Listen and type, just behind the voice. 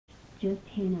just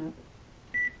hang up.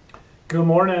 Good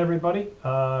morning, everybody.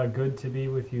 Good to be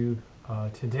with you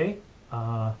today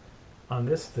on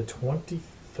this, the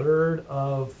 23rd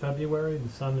of February. The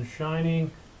sun is shining.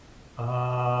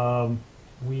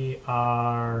 We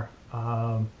are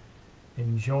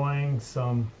enjoying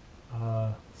some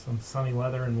sunny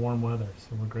weather and warm weather,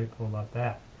 so we're grateful about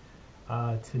that.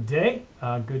 Today,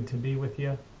 good to be with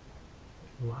you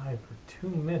live for 2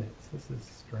 minutes. This is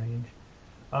strange.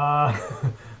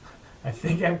 I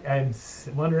think I'm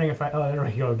wondering if there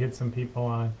we go, get some people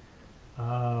on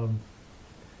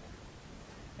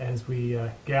as we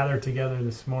gather together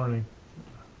this morning.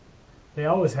 They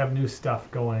always have new stuff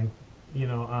going, you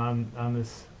know, on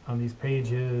these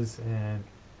pages, and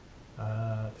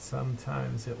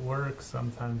sometimes it works,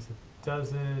 sometimes it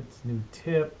doesn't. New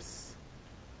tips.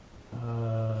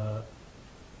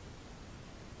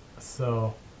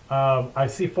 So I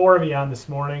see 4 of you on this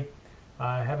morning.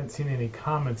 I haven't seen any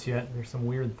comments yet. There's some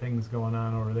weird things going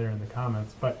on over there in the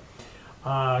comments, but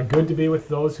good to be with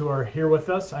those who are here with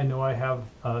us. I know I have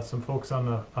some folks on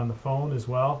the phone as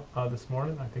well this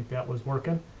morning. I think that was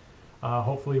working.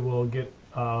 Hopefully, we'll get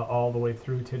all the way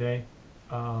through today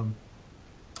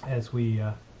as we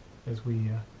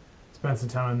spend some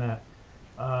time on that.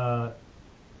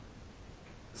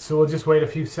 So we'll just wait a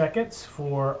few seconds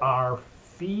for our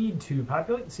feed to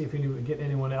populate and see if we can get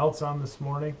anyone else on this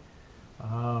morning.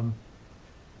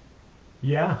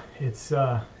 Yeah, it's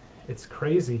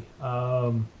crazy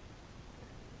how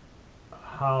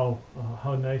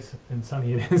nice and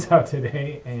sunny it is out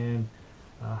today, and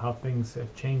how things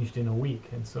have changed in a week.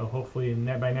 And so hopefully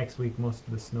by next week most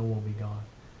of the snow will be gone.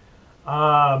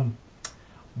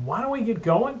 Why don't we get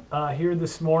going here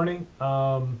this morning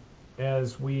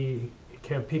as we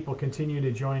have people continue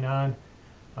to join on.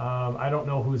 I don't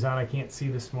know who's on. I can't see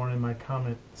this morning. My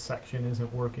comment section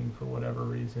isn't working for whatever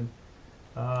reason.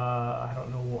 I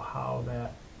don't know how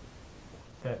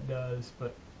that does,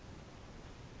 but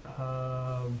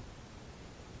I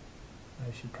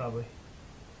should probably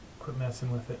quit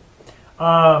messing with it.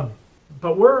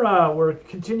 But we're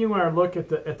continuing our look at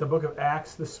the book of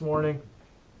Acts this morning,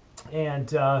 and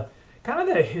kind of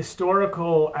the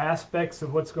historical aspects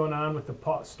of what's going on with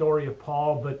the story of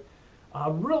Paul, but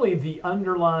really the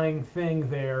underlying thing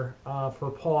there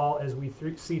for Paul, as we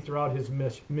see throughout his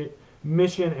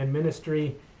mission and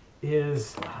ministry,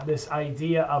 is this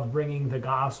idea of bringing the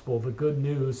gospel, the good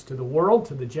news, to the world,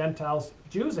 to the Gentiles,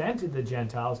 Jews and to the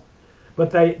Gentiles.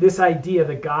 But this idea,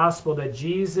 the gospel, that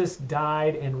Jesus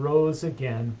died and rose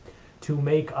again to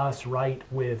make us right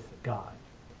with God.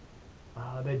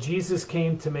 That Jesus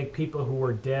came to make people who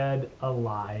were dead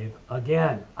alive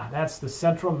again. That's the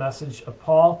central message of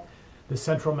Paul. The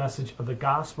central message of the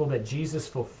gospel, that Jesus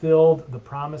fulfilled the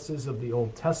promises of the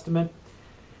Old Testament.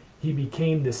 He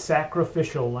became the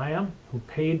sacrificial lamb who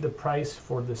paid the price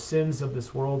for the sins of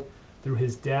this world through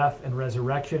his death and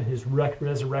resurrection. His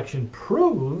resurrection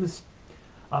proves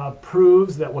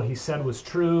that what he said was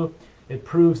true. It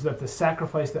proves that the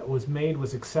sacrifice that was made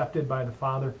was accepted by the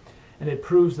Father. And it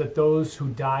proves that those who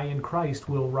die in Christ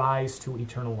will rise to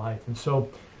eternal life. And so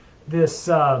this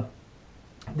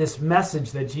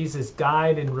message that Jesus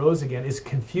died and rose again is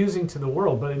confusing to the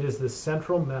world, but it is the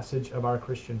central message of our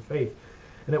Christian faith.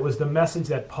 And it was the message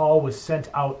that Paul was sent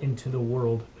out into the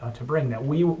world to bring, that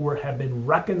we have been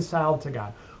reconciled to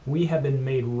God. We have been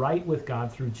made right with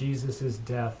God through Jesus'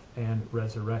 death and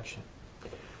resurrection.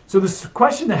 So this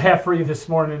question I have for you this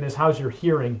morning is, how's your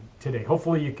hearing today?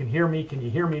 Hopefully you can hear me. Can you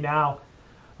hear me now?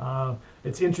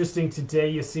 It's interesting today.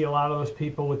 You see a lot of those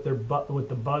people with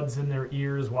the buds in their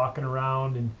ears walking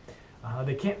around, and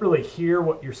they can't really hear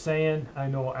what you're saying. I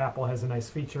know Apple has a nice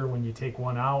feature when you take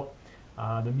one out,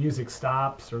 the music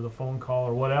stops or the phone call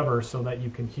or whatever, so that you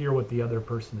can hear what the other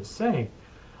person is saying.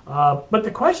 But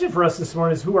the question for us this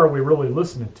morning is, who are we really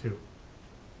listening to?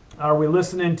 Are we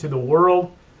listening to the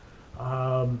world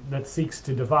that seeks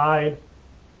to divide,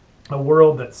 a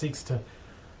world that seeks to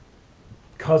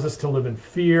cause us to live in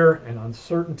fear and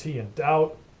uncertainty and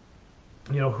doubt?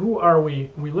 You know, who are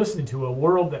we listening to? A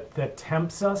world that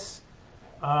tempts us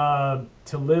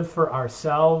to live for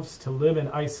ourselves, to live in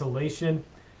isolation.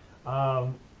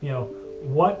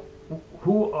 What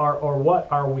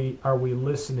are we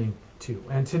listening to?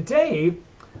 And today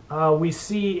we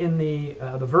see in the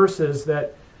verses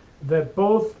that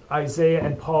both Isaiah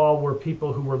and Paul were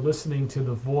people who were listening to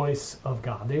the voice of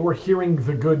God. They were hearing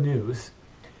the good news,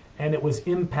 and it was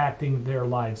impacting their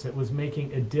lives. It was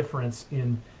making a difference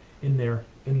in their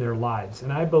lives.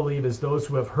 And I believe, as those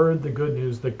who have heard the good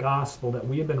news, the gospel, that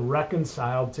we have been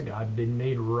reconciled to God, been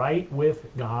made right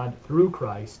with God through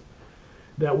Christ,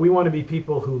 that we want to be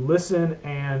people who listen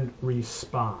and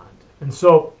respond. And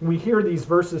so we hear these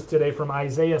verses today from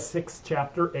Isaiah 6,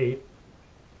 chapter 8.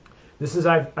 This is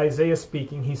Isaiah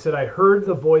speaking. He said, I heard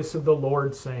the voice of the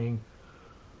Lord saying,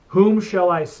 whom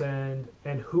shall I send,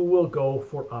 and who will go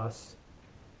for us?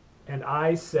 And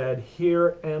I said,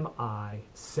 here am I,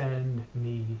 send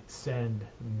me, send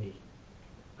me.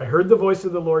 I heard the voice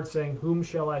of the Lord saying, whom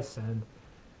shall I send,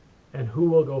 and who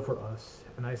will go for us?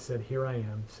 And I said, here I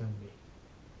am, send me.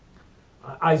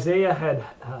 Isaiah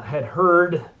had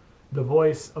heard the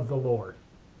voice of the Lord.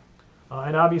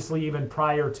 And obviously even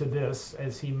prior to this,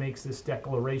 as he makes this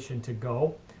declaration to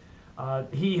go,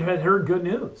 he had heard good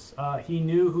news. He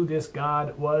knew who this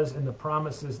God was and the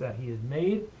promises that he had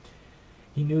made.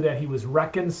 He knew that he was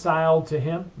reconciled to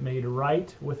him, made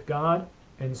right with God.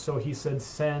 And so he said,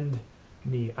 send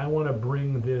me. I want to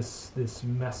bring this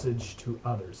message to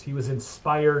others. He was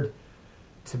inspired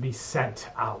to be sent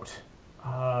out.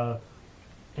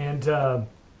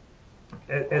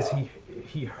 As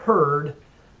he heard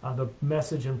the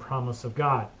message and promise of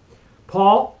God.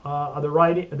 Paul,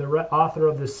 the author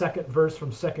of the second verse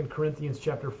from 2 Corinthians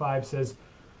chapter 5 says,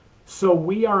 so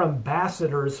we are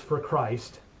ambassadors for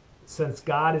Christ, since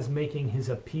God is making his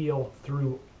appeal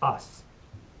through us.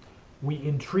 We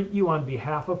entreat you on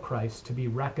behalf of Christ to be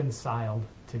reconciled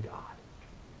to God.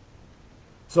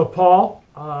 So Paul,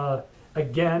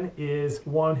 again, is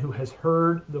one who has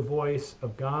heard the voice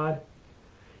of God.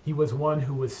 He was one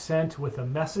who was sent with a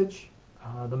message,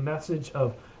 the message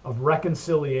of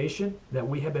reconciliation, that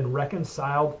we have been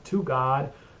reconciled to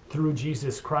God through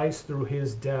Jesus Christ, through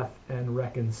his death and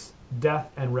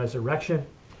resurrection,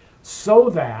 so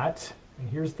that,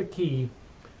 and here's the key,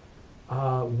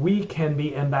 we can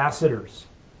be ambassadors.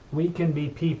 We can be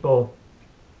people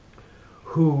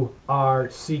who are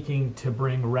seeking to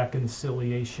bring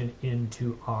reconciliation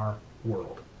into our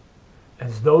world.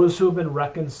 As those who have been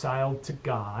reconciled to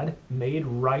God, made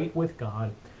right with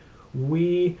God,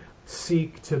 we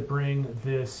seek to bring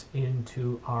this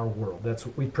into our world. That's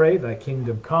what we pray, thy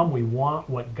kingdom come. We want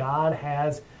what God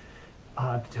has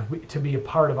to be a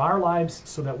part of our lives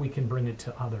so that we can bring it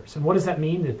to others. And what does that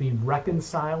mean, to be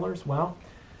reconcilers? Well,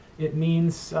 it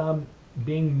means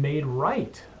being made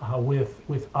right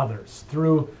with others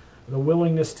through the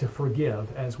willingness to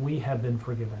forgive as we have been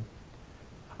forgiven.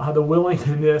 The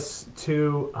willingness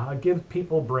to give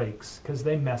people breaks because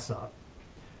they mess up.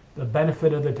 The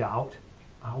benefit of the doubt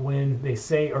when they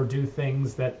say or do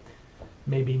things that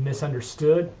may be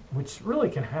misunderstood, which really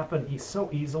can happen so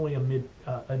easily amid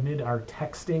our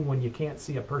texting when you can't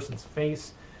see a person's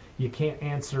face. You can't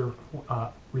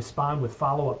respond with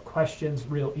follow-up questions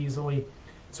real easily.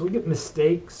 So we get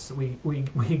mistakes, we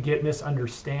get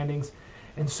misunderstandings.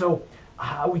 And so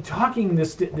we're talking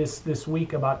this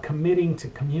week about committing to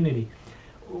community.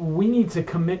 We need to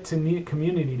commit to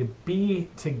community, to be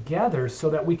together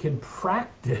so that we can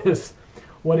practice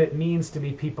what it means to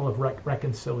be people of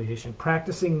reconciliation.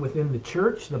 Practicing within the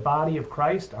church, the body of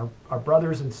Christ, our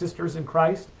brothers and sisters in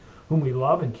Christ, whom we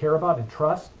love and care about and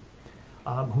trust,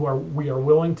 we are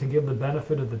willing to give the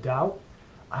benefit of the doubt,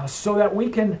 so that we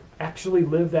can actually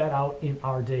live that out in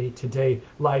our day-to-day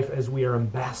life as we are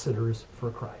ambassadors for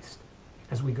Christ,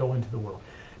 as we go into the world.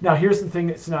 Now, here's the thing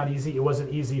that's not easy. It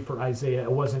wasn't easy for Isaiah.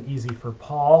 It wasn't easy for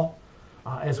Paul,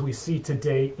 as we see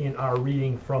today in our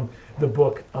reading from the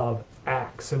book of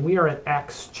Acts. And we are in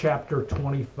Acts chapter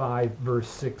 25, verse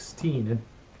 16. And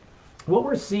what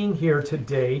we're seeing here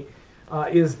today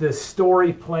is this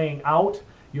story playing out.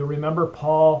 You'll remember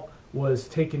Paul was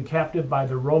taken captive by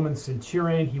the Roman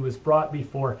centurion. He was brought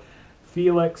before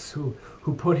Felix, who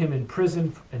put him in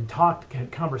prison and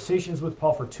had conversations with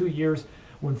Paul for 2 years.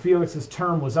 When Felix's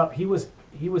term was up, he was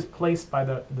placed by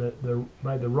the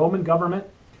Roman government.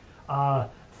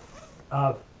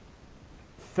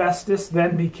 Festus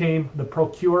then became the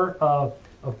procurer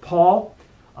of Paul,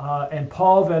 and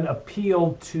Paul then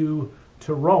appealed to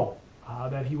Rome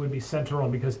that he would be sent to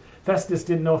Rome, because Festus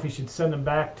didn't know if he should send him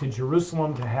back to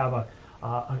Jerusalem to have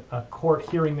a court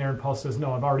hearing there, and Paul says,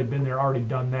 no, I've already been there, already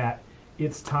done that.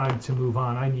 It's time to move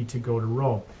on. I need to go to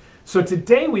Rome. So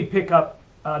today we pick up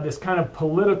this kind of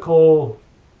political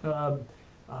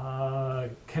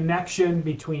connection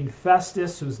between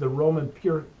Festus, who's the Roman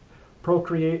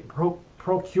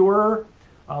procurer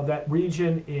of that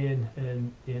region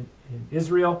in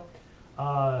Israel,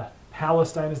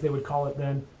 Palestine as they would call it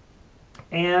then,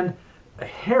 and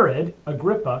Herod,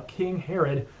 Agrippa, King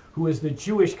Herod, who is the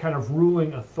Jewish kind of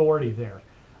ruling authority there.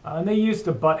 And they used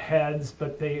to butt heads,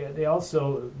 but they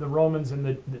also, the Romans and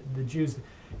the Jews,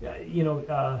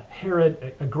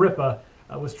 Herod Agrippa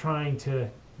was trying to,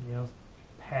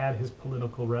 pad his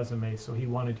political resume, so he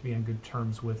wanted to be on good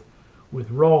terms with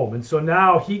Rome. And so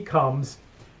now he comes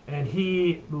And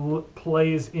he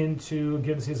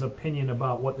gives his opinion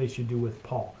about what they should do with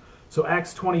Paul. So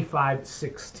Acts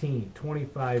 25:16.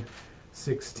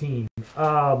 25:16.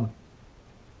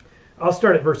 I'll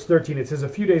start at verse 13. It says, a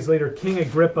few days later, King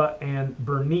Agrippa and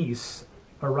Bernice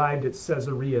arrived at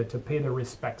Caesarea to pay their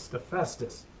respects to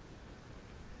Festus.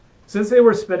 Since they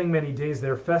were spending many days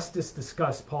there, Festus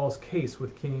discussed Paul's case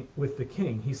with the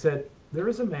king. He said, there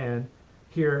is a man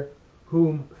here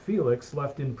whom Felix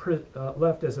left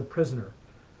as a prisoner.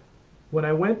 When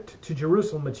I went to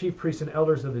Jerusalem, the chief priests and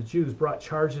elders of the Jews brought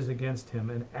charges against him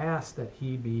and asked that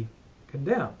he be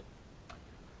condemned.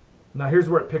 Now here's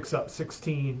where it picks up,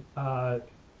 16 to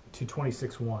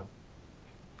 26:1.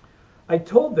 I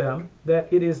told them that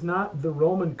it is not the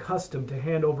Roman custom to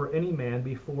hand over any man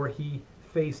before he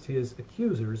faced his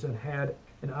accusers and had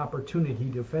an opportunity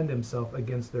to defend himself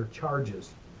against their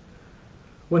charges.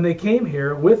 When they came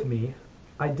here with me,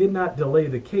 I did not delay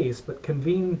the case, but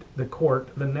convened the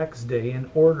court the next day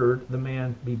and ordered the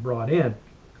man be brought in.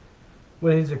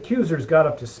 When his accusers got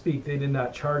up to speak, they did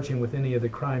not charge him with any of the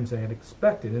crimes I had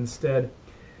expected. Instead,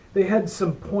 they had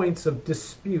some points of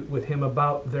dispute with him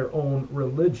about their own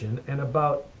religion and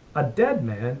about a dead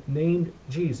man named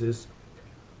Jesus,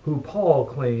 who Paul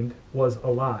claimed was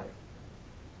alive.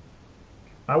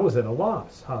 I was at a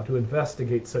loss how to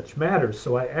investigate such matters,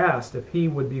 so I asked if he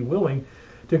would be willing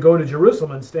to go to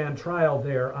Jerusalem and stand trial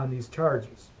there on these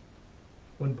charges.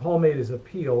 When Paul made his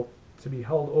appeal to be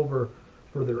held over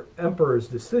for the emperor's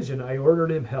decision, I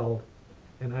ordered him held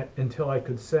until I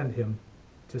could send him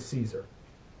to Caesar.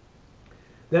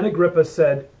 Then Agrippa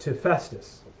said to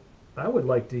Festus, I would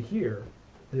like to hear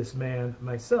this man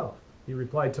myself. He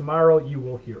replied, tomorrow you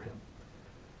will hear him.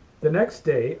 The next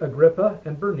day, Agrippa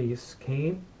and Bernice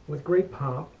came with great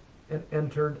pomp and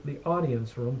entered the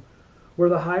audience room where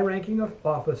the high-ranking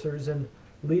officers and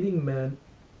leading men,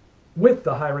 with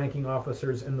the high-ranking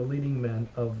officers and the leading men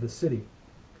of the city.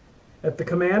 At the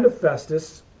command of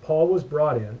Festus, Paul was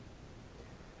brought in.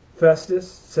 Festus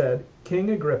said, King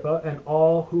Agrippa and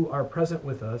all who are present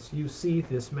with us, you see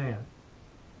this man.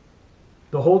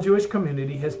 The whole Jewish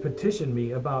community has petitioned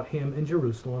me about him in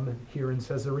Jerusalem and here in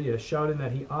Caesarea, shouting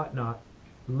that he ought not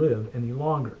live any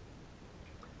longer.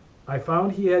 I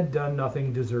found he had done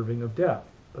nothing deserving of death,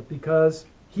 but because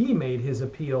he made his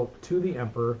appeal to the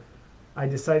emperor, I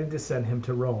decided to send him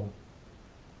to Rome.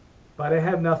 But I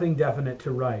have nothing definite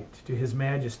to write to his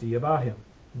majesty about him.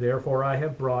 Therefore I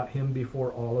have brought him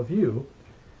before all of you,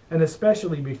 and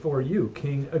especially before you,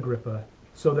 King Agrippa,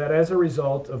 so that as a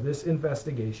result of this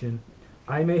investigation,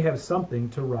 I may have something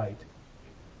to write.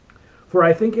 For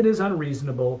I think it is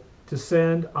unreasonable to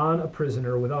send on a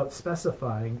prisoner without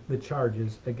specifying the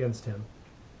charges against him.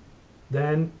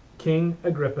 Then King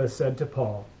Agrippa said to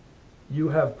Paul, you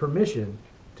have permission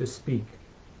to speak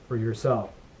for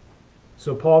yourself.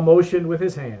 So Paul motioned with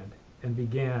his hand and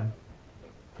began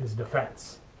his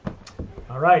defense.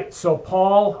 All right, so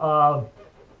Paul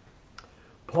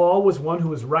was one who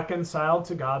was reconciled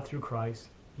to God through Christ.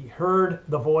 He heard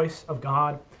the voice of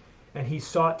God, and he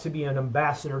sought to be an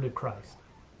ambassador to Christ.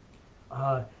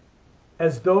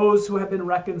 As those who have been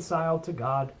reconciled to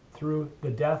God through the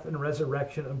death and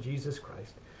resurrection of Jesus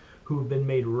Christ, who have been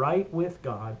made right with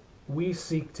God, we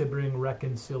seek to bring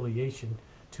reconciliation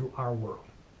to our world.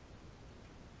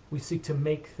 We seek to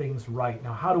make things right.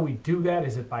 Now, how do we do that?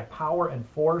 Is it by power and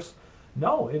force?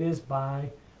 No, it is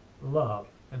by love.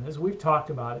 And as we've talked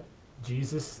about it,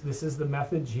 this is the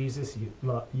method Jesus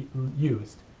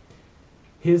used.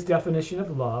 His definition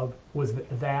of love was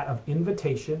that of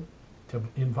invitation, to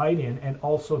invite in, and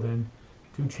also then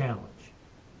to challenge.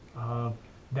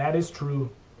 That is true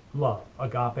love,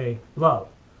 agape love.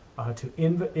 To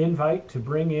invite, to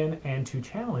bring in, and to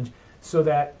challenge, so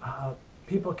that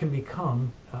people can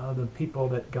become the people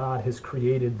that God has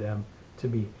created them to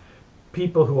be.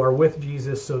 People who are with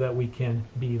Jesus so that we can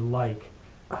be like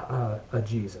a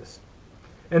Jesus.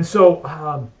 And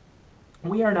so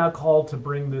we are now called to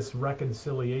bring this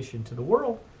reconciliation to the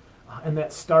world, and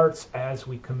that starts as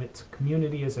we commit to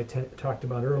community, as I talked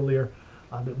about earlier,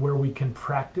 where we can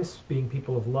practice being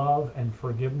people of love and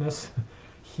forgiveness,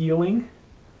 healing,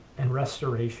 and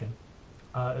restoration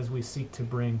as we seek to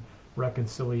bring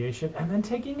reconciliation, and then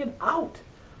taking it out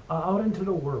into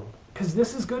the world. Because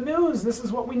this is good news. This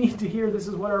is what we need to hear. This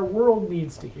is what our world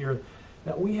needs to hear,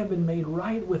 that we have been made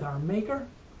right with our Maker,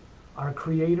 our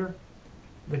Creator,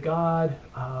 the God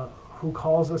who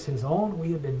calls us His own.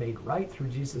 We have been made right through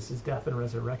Jesus' death and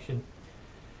resurrection.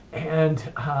 And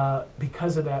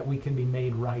because of that, we can be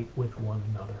made right with one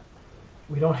another.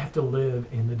 We don't have to live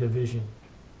in the division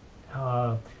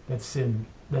that sin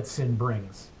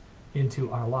brings.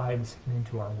 into our lives and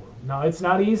into our world. Now, it's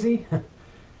not easy.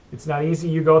 It's not easy.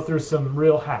 You go through some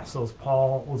real hassles.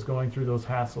 Paul was going through those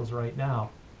hassles right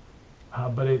now.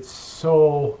 But it's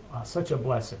such a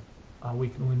blessing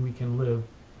when we can live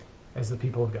as the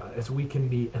people of God, as we can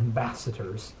be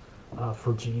ambassadors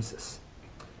for Jesus.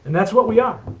 And that's what we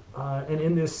are. And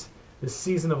in this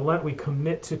season of Lent, we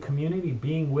commit to community,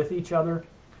 being with each other,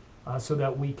 so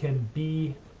that we can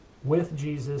be with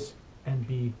Jesus and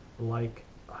be like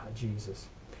Jesus.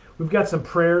 We've got some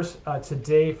prayers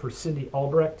today for Cindy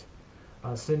Albrecht.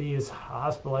 Cindy is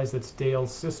hospitalized. That's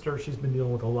Dale's sister. She's been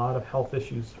dealing with a lot of health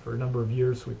issues for a number of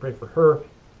years. We pray for her.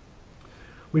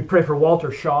 We pray for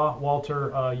Walter Shaw. Walter,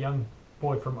 a young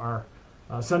boy from our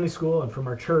Sunday school and from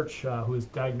our church who is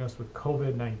diagnosed with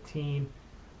COVID-19.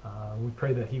 We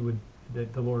pray that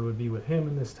the Lord would be with him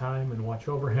in this time and watch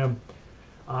over him.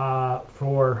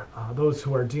 For those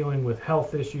who are dealing with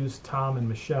health issues, Tom and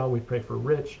Michelle, we pray for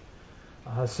Rich.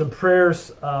 Some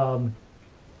prayers of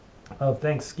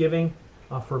thanksgiving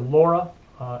for Laura,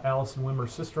 Allison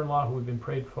Wimmer's sister-in-law, who have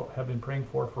been praying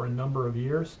for a number of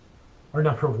years, or a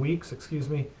number of weeks, excuse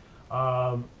me,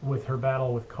 with her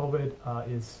battle with COVID,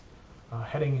 is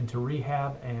heading into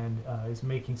rehab and is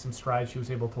making some strides. She was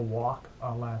able to walk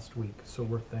last week, so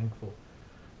we're thankful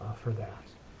for that.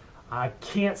 I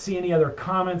can't see any other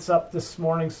comments up this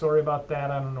morning. Sorry about that.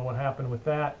 I don't know what happened with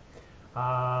that.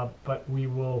 But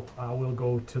we'll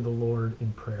go to the Lord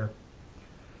in prayer.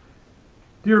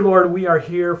 Dear Lord, we are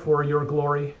here for your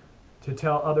glory, to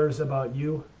tell others about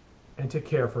you and to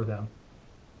care for them.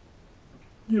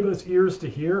 Give us ears to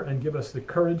hear and give us the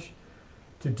courage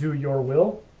to do your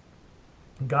will.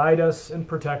 Guide us and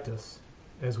protect us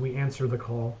as we answer the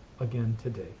call again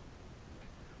today.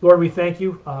 Lord, we thank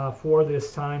you for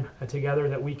this time together,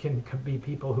 that we can be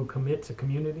people who commit to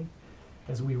community,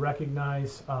 as we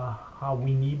recognize how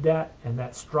we need that and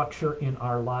that structure in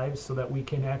our lives so that we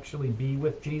can actually be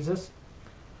with Jesus.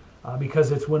 Because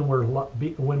it's when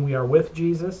we are with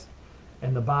Jesus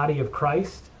and the body of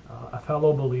Christ,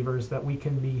 fellow believers, that we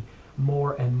can be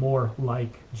more and more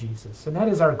like Jesus. And that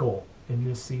is our goal in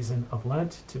this season of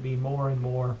Lent, to be more and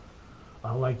more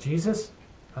like Jesus,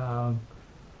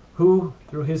 who,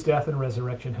 through his death and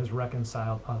resurrection, has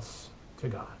reconciled us to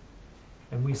God.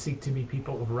 And we seek to be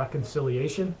people of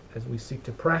reconciliation as we seek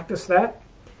to practice that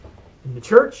in the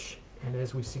church and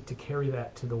as we seek to carry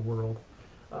that to the world.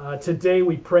 Today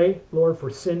we pray, Lord, for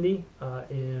Cindy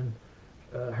in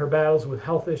her battles with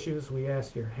health issues. We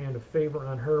ask your hand of favor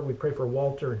on her. We pray for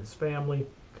Walter and his family,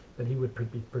 that he would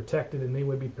be protected and they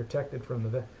would be protected from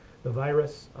the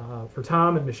virus. For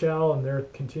Tom and Michelle and their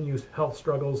continued health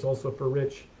struggles. Also for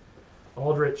Rich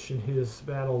Aldrich in his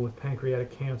battle with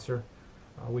pancreatic cancer.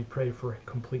 We pray for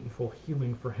complete and full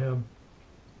healing for him.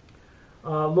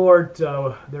 Lord,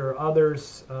 there are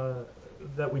others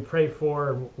that we pray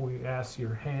for. We ask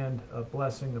your hand of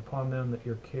blessing upon them, that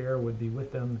your care would be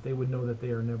with them, that they would know that they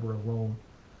are never alone,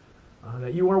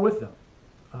 that you are with them.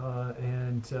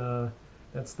 And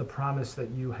that's the promise that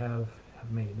you have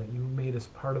made, that you made us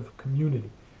part of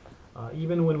community.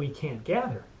 Even when we can't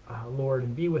gather, Lord,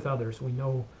 and be with others, we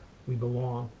know we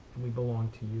belong, and we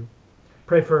belong to you.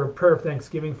 Pray for a prayer of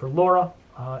thanksgiving for Laura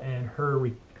and her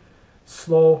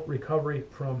slow recovery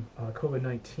from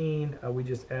COVID-19. We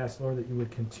just ask, Lord, that you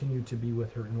would continue to be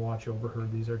with her and watch over her.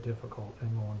 These are difficult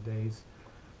and long days,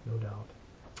 no doubt.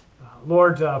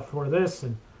 Lord, for this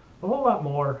and a whole lot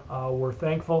more, we're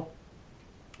thankful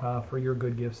for your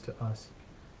good gifts to us.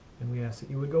 And we ask that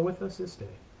you would go with us this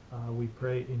day. We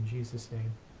pray in Jesus'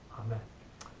 name. Amen.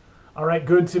 All right,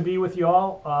 good to be with you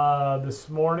all this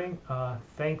morning.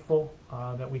 Thankful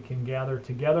that we can gather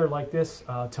together like this.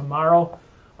 Tomorrow,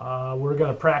 we're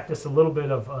going to practice a little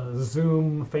bit of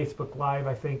Zoom, Facebook Live,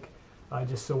 I think,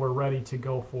 just so we're ready to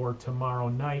go for tomorrow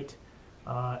night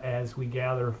as we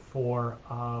gather for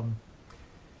our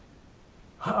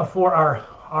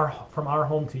from our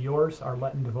home to yours, our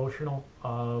Lenten devotional.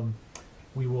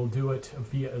 We will do it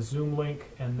via a Zoom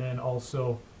link, and then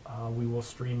also we will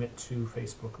stream it to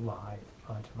Facebook Live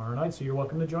tomorrow night. So you're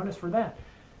welcome to join us for that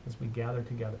as we gather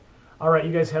together. All right,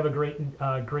 you guys have a great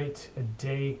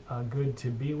day. Good to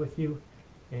be with you,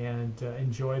 and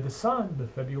enjoy the sun, the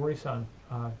February sun.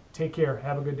 Take care.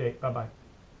 Have a good day. Bye-bye.